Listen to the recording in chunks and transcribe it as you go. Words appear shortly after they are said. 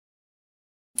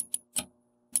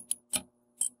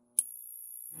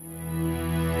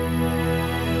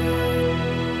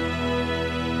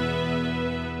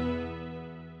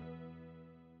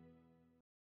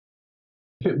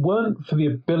weren't for the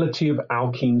ability of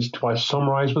alkenes to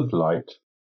isomerize with light,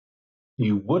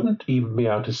 you wouldn't even be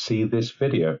able to see this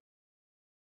video.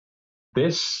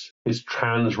 This is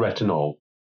trans-retinol,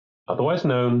 otherwise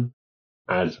known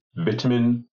as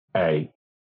vitamin A.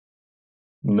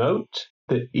 Note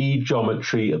the E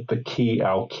geometry of the key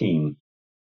alkene.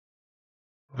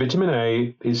 Vitamin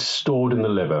A is stored in the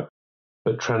liver,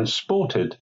 but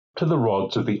transported to the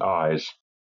rods of the eyes.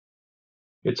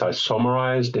 It's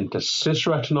isomerized into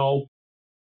cis-retinol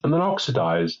and then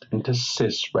oxidized into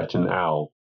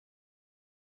cis-retinal.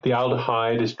 The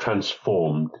aldehyde is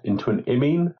transformed into an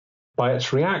imine by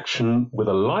its reaction with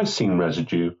a lysine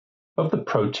residue of the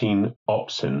protein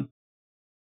opsin.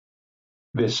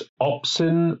 This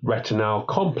opsin-retinal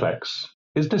complex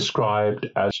is described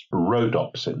as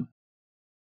rhodopsin,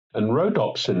 and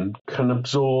rhodopsin can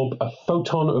absorb a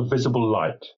photon of visible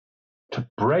light to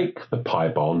break the pi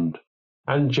bond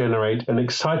and generate an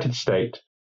excited state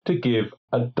to give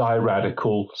a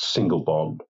diradical single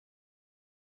bond.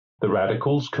 The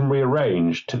radicals can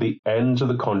rearrange to the ends of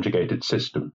the conjugated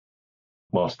system,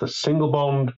 whilst the single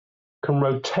bond can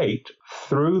rotate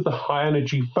through the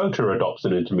high-energy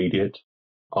Photoisomerisation intermediate,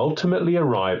 ultimately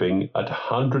arriving at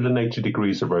 180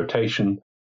 degrees of rotation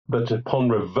that, upon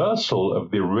reversal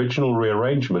of the original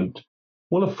rearrangement,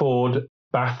 will afford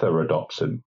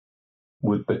Bathorhodopsin,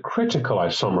 with the critical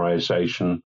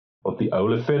isomerization of the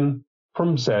olefin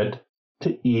from Z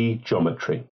to E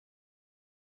geometry.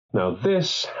 Now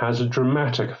this has a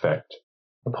dramatic effect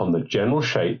upon the general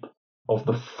shape of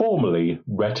the formerly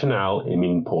retinal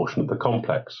imine portion of the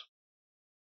complex.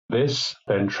 This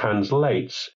then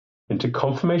translates into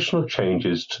conformational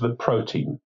changes to the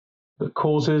protein that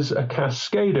causes a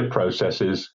cascade of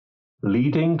processes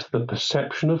leading to the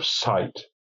perception of sight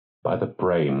by the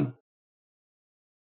brain.